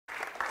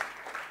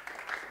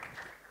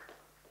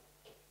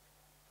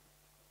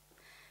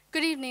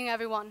Good evening,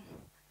 everyone.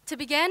 To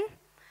begin,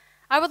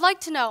 I would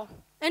like to know,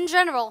 in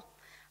general,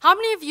 how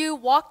many of you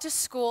walk to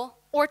school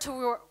or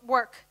to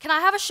work? Can I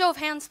have a show of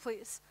hands,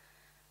 please?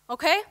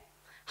 Okay.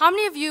 How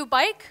many of you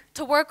bike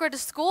to work or to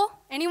school?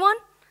 Anyone?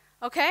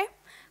 Okay.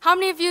 How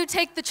many of you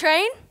take the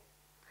train?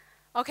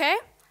 Okay.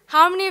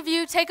 How many of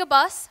you take a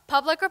bus,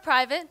 public or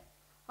private?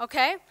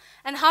 Okay.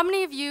 And how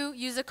many of you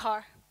use a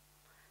car?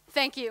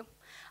 Thank you.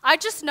 I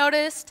just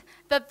noticed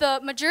that the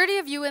majority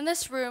of you in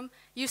this room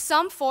use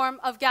some form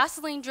of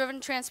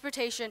gasoline-driven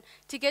transportation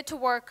to get to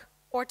work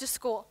or to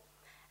school.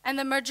 And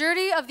the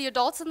majority of the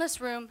adults in this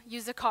room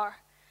use a car.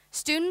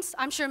 Students,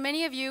 I'm sure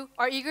many of you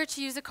are eager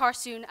to use a car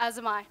soon, as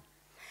am I.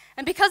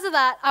 And because of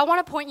that, I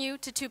want to point you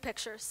to two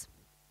pictures.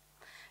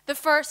 The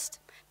first,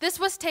 this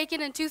was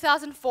taken in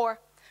 2004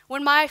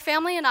 when my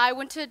family and I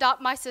went to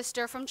adopt my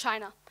sister from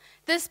China.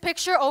 This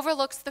picture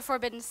overlooks the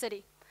Forbidden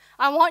City.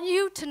 I want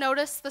you to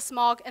notice the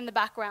smog in the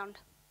background.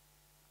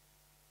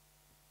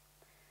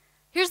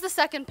 Here's the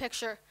second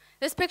picture.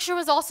 This picture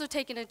was also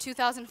taken in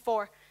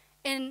 2004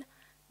 in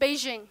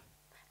Beijing.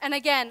 And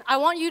again, I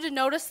want you to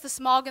notice the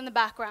smog in the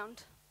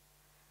background.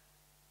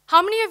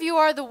 How many of you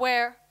are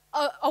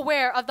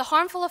aware of the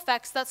harmful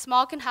effects that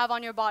smog can have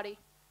on your body?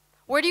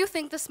 Where do you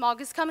think the smog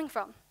is coming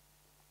from?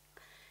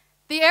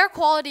 The air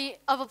quality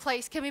of a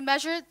place can be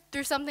measured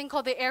through something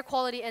called the air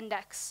quality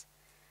index.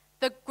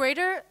 The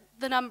greater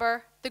the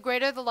number, the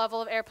greater the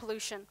level of air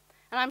pollution.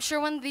 And I'm sure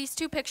when these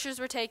two pictures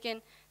were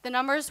taken, the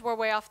numbers were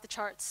way off the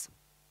charts.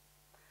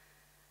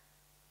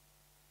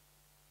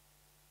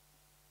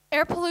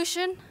 Air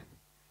pollution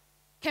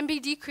can be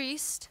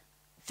decreased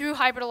through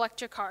hybrid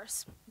electric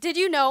cars. Did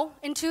you know,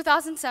 in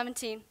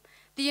 2017,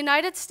 the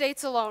United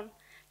States alone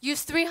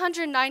used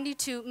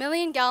 392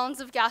 million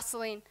gallons of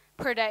gasoline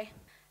per day?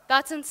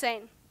 That's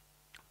insane.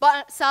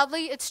 But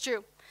sadly, it's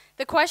true.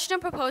 The question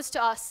proposed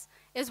to us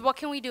is, what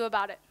can we do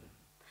about it?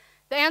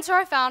 The answer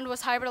I found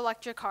was hybrid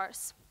electric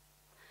cars.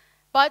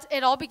 But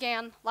it all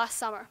began last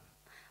summer.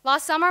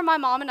 Last summer, my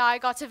mom and I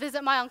got to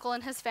visit my uncle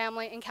and his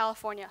family in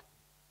California.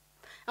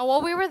 And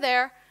while we were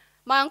there,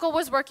 my uncle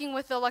was working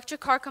with the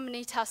electric car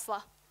company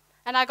Tesla,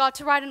 and I got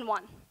to ride in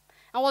one.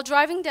 And while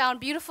driving down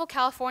beautiful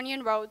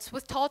Californian roads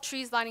with tall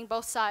trees lining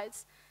both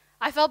sides,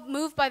 I felt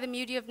moved by the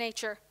beauty of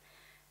nature.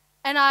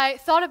 And I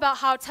thought about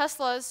how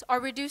Teslas are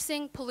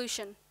reducing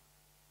pollution.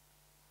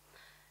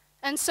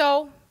 And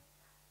so,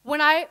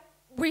 when I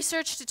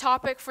researched a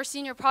topic for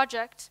senior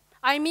project,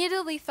 I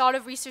immediately thought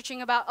of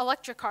researching about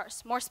electric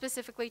cars, more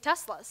specifically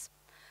Teslas.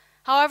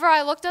 However,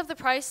 I looked up the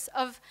price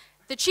of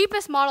the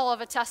cheapest model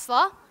of a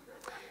Tesla,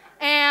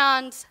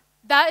 and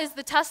that is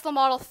the Tesla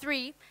Model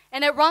 3,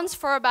 and it runs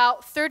for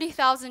about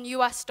 $30,000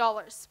 US.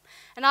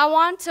 And I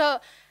want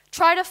to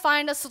try to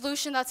find a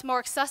solution that's more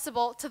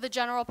accessible to the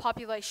general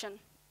population.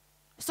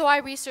 So I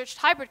researched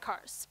hybrid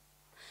cars.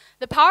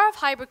 The power of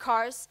hybrid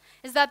cars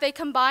is that they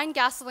combine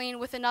gasoline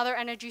with another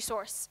energy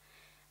source.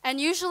 And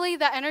usually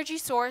that energy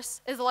source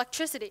is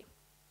electricity.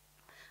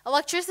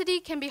 Electricity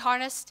can be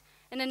harnessed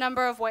in a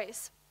number of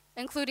ways,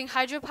 including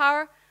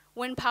hydropower,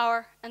 wind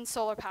power, and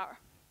solar power.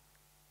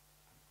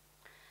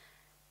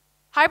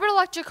 Hybrid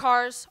electric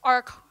cars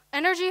are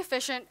energy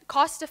efficient,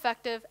 cost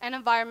effective, and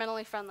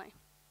environmentally friendly.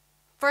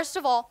 First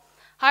of all,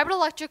 hybrid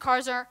electric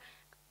cars are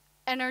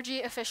energy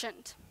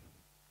efficient.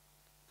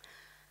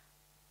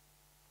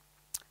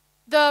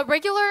 The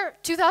regular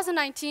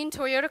 2019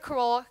 Toyota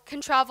Corolla can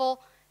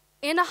travel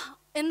in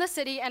the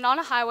city and on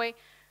a highway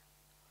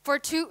for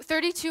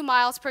 32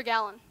 miles per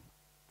gallon,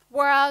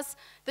 whereas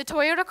the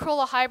Toyota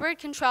Corolla Hybrid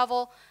can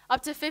travel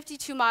up to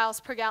 52 miles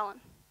per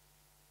gallon.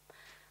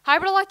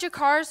 Hybrid electric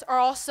cars are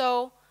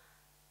also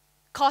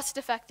cost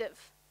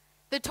effective.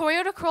 The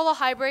Toyota Corolla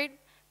Hybrid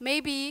may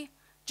be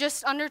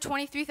just under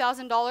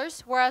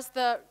 $23,000, whereas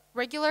the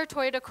regular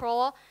Toyota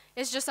Corolla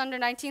is just under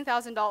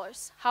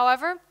 $19,000.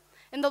 However,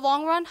 in the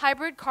long run,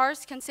 hybrid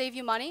cars can save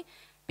you money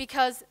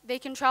because they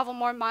can travel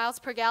more miles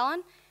per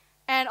gallon,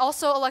 and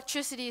also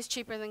electricity is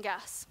cheaper than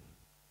gas.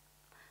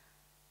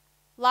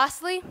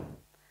 Lastly,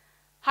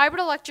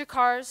 hybrid electric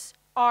cars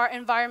are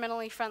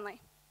environmentally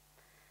friendly.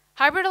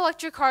 Hybrid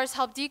electric cars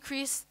help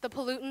decrease the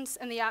pollutants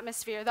in the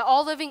atmosphere that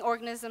all living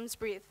organisms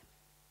breathe.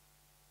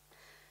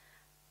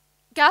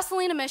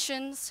 Gasoline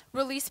emissions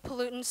release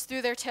pollutants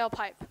through their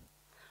tailpipe.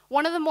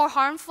 One of the more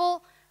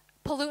harmful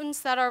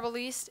pollutants that are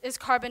released is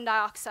carbon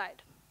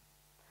dioxide.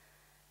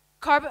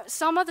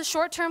 Some of the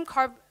short-term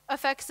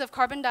effects of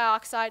carbon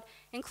dioxide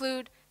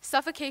include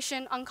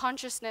suffocation,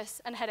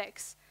 unconsciousness, and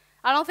headaches.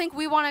 I don't think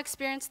we want to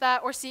experience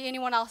that or see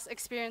anyone else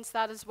experience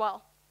that as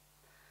well.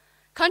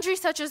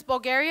 Countries such as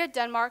Bulgaria,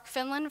 Denmark,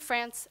 Finland,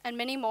 France, and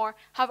many more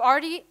have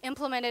already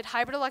implemented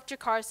hybrid electric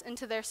cars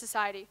into their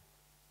society.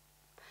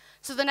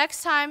 So the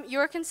next time you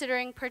are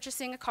considering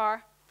purchasing a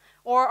car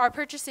or are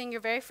purchasing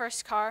your very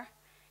first car,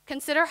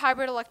 consider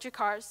hybrid electric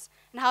cars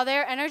and how they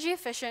are energy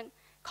efficient,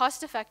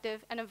 cost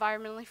effective, and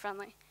environmentally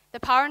friendly. The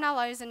power now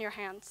lies in your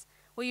hands.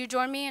 Will you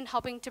join me in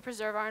helping to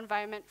preserve our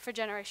environment for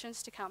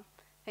generations to come?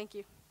 Thank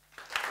you.